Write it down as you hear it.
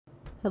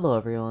Hello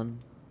everyone.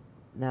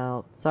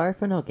 Now, sorry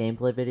for no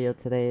gameplay video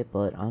today,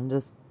 but I'm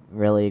just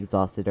really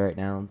exhausted right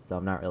now, so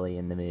I'm not really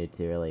in the mood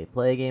to really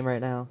play a game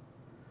right now.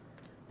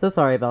 So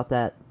sorry about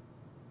that.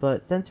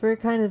 But since we're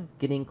kind of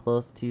getting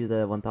close to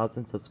the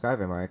 1,000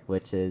 subscriber mark,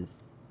 which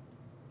is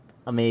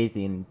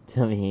amazing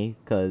to me,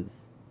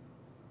 because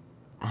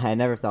I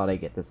never thought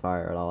I'd get this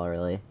far at all,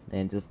 really.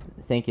 And just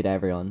thank you to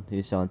everyone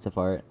who's showing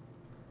support.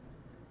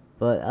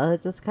 But I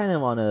just kind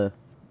of want to,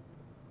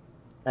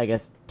 I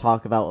guess,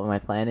 talk about what my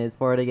plan is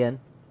for it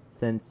again,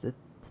 since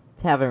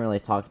haven't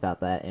really talked about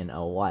that in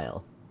a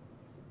while.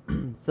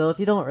 So if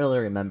you don't really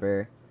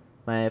remember,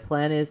 my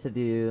plan is to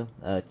do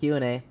a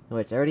Q&A,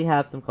 which I already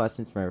have some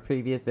questions from a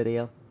previous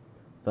video,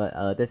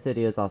 but this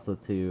video is also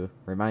to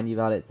remind you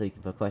about it so you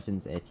can put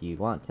questions if you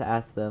want to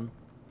ask them.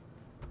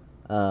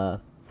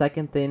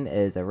 Second thing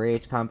is a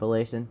Rage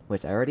compilation,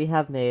 which I already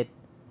have made.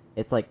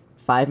 It's like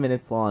 5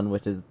 minutes long,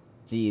 which is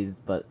geez,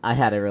 but I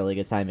had a really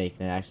good time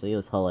making it actually. It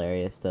was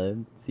hilarious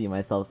to see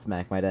myself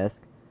smack my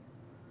desk.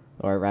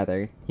 Or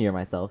rather, hear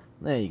myself.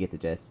 You get the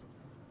gist.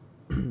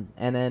 And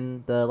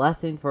then the last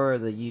thing for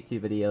the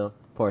YouTube video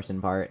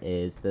portion part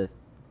is the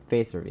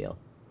face reveal.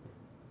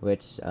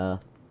 Which, kind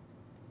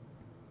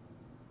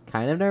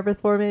of nervous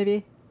for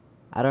maybe?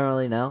 I don't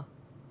really know.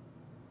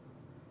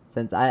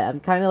 Since I'm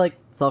kind of like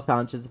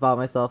self-conscious about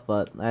myself,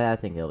 but I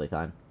think it'll be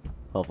fine.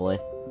 Hopefully.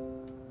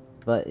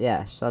 But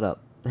yeah, shut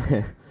up.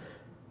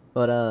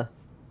 But,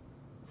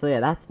 so yeah,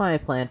 that's my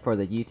plan for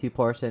the YouTube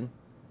portion.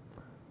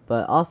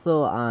 But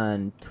also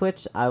on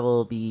Twitch, I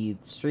will be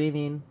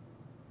streaming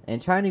and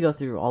trying to go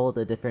through all of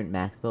the different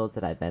max builds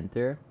that I've been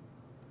through.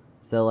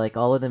 So, like,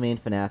 all of the main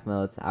FNAF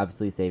modes,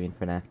 obviously saving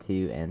FNAF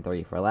 2 and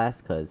 3 for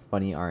last, because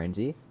funny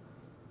RNG.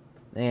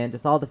 And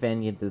just all the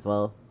fan games as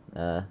well,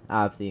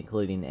 obviously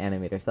including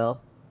Animator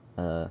Cell,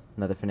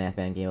 another FNAF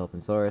fan game open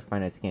source,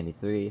 Five Nights at Candy's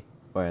 3,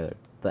 or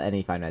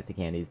any Five Nights at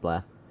Candy's,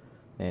 blah.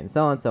 And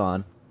so on and so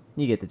on.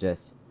 You get the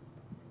gist.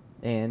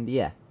 And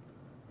yeah.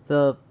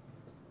 So,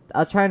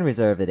 I'll try and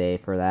reserve a day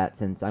for that,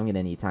 since I'm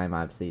gonna need time,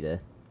 obviously,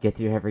 to get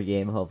through every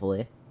game,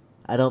 hopefully.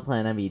 I don't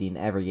plan on beating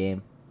every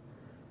game,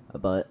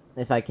 but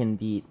if I can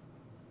beat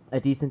a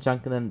decent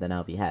chunk of them, then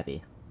I'll be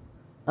happy.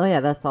 Oh yeah,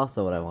 that's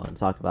also what I want to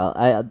talk about.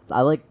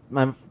 I like,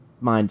 my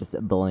mind just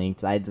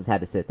blinked. I just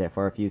had to sit there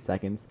for a few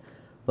seconds.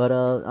 But,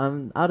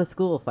 I'm out of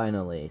school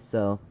finally,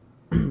 so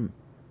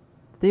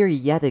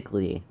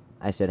theoretically,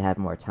 I should have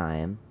more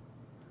time.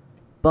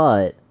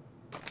 But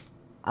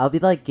I'll be,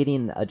 like,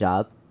 getting a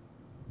job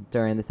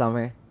during the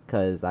summer,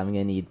 because I'm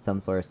gonna need some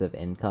source of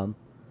income.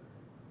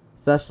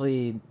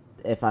 Especially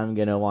if I'm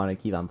gonna want to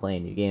keep on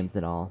playing new games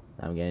and all.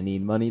 I'm gonna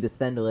need money to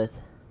spend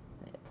with.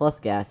 Plus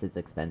gas is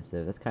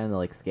expensive. It's kind of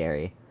like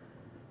scary.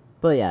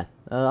 But yeah,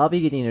 I'll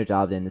be getting a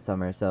job in the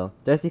summer, so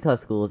just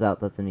because school is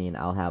out doesn't mean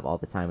I'll have all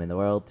the time in the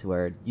world to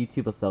where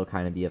YouTube will still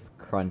kind of be a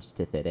crunch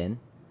to fit in.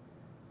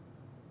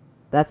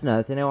 That's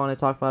another thing I want to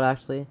talk about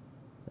actually.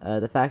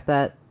 The fact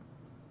that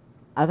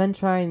I've been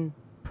trying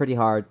pretty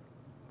hard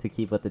to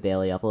keep with the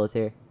daily uploads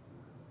here,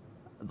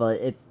 but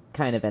it's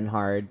kind of been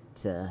hard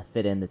to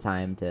fit in the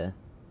time to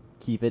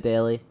keep it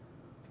daily.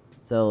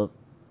 So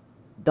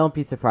don't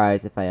be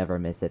surprised if I ever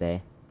miss a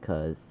day,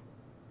 because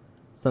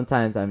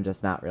sometimes I'm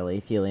just not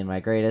really feeling my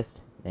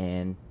greatest,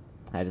 and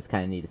I just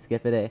kind of need to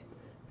skip a day.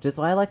 Which is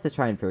why I like to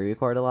try and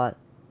pre-record a lot,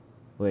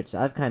 which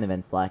I've kind of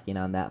been slacking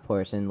on that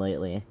portion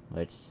lately,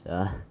 which,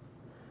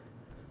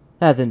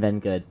 hasn't been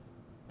good.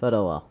 But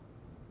oh well.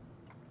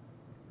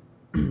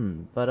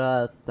 But,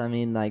 I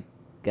mean, I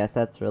guess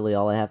that's really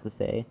all I have to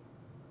say.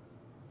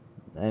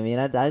 I mean,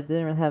 I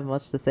didn't really have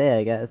much to say,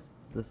 I guess.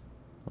 Just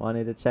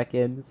wanted to check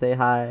in, say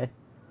hi.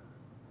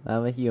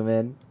 I'm a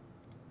human.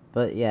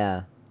 But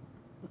yeah.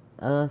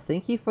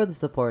 Thank you for the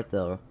support,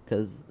 though,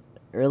 because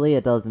really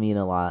it does mean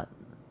a lot.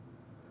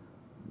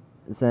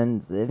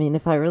 Since, I mean,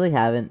 if I really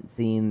haven't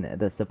seen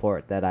the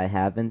support that I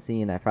have been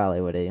seeing, I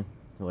probably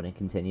wouldn't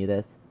continue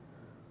this.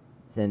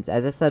 Since,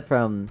 as I said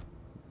from,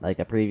 like,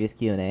 a previous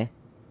Q&A,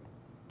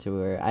 to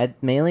where I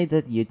mainly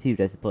did YouTube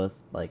just to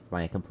post, like,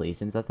 my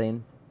completions of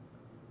things.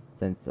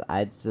 Since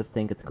I just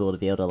think it's cool to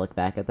be able to look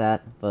back at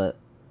that, but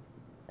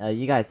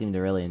you guys seem to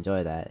really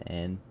enjoy that,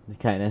 and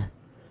it kind of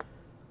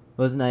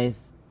was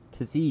nice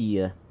to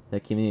see the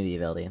community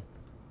building,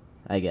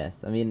 I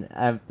guess. I mean,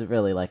 I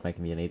really like my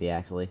community,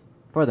 actually,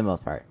 for the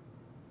most part.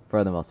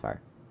 For the most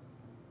part.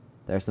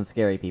 There are some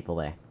scary people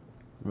there,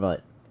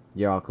 but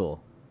you're all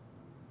cool.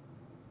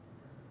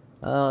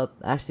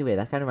 Actually, wait,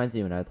 that kind of reminds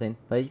me of another thing,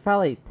 but you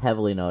probably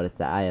heavily noticed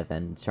that I have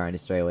been trying to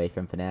stray away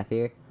from FNAF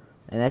here.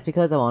 And that's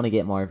because I want to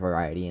get more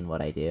variety in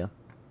what I do.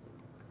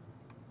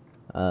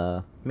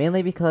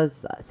 Mainly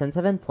because since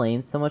I've been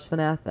playing so much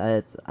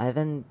FNAF, I've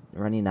been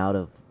running out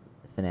of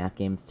FNAF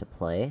games to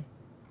play.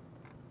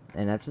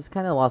 And I've just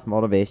kind of lost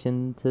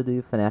motivation to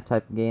do FNAF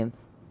type of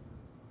games.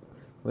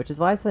 Which is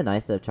why it's been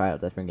nice to try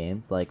out different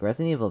games. Like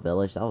Resident Evil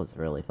Village, that was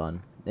really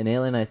fun. And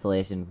Alien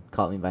Isolation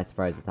caught me by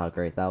surprise with how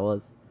great that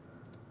was.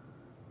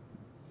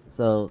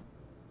 So,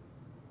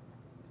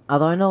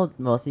 although I know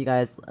most of you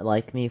guys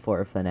like me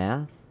for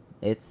FNAF,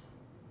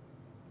 it's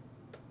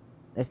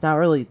it's not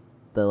really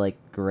the like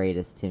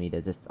greatest to me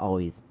to just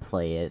always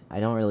play it. I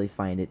don't really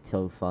find it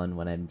so fun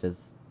when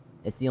it's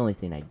the only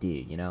thing I do,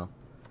 you know?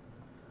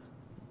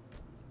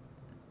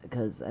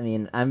 Because I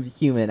mean, I'm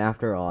human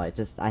after all.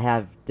 I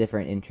have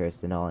different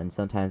interests and all, and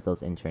sometimes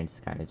those interests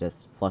kind of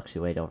just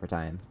fluctuate over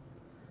time.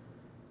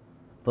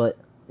 But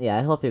yeah,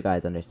 I hope you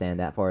guys understand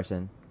that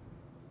portion.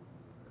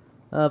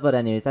 But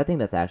anyways, I think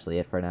that's actually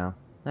it for now.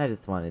 I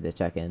just wanted to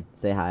check in,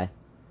 say hi,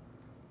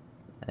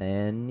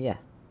 and yeah.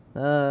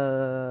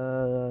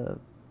 Uh,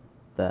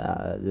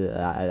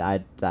 I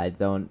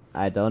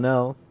don't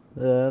know.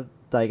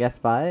 I guess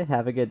bye.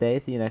 Have a good day.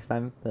 See you next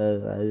time.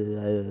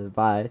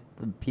 Bye.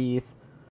 Peace.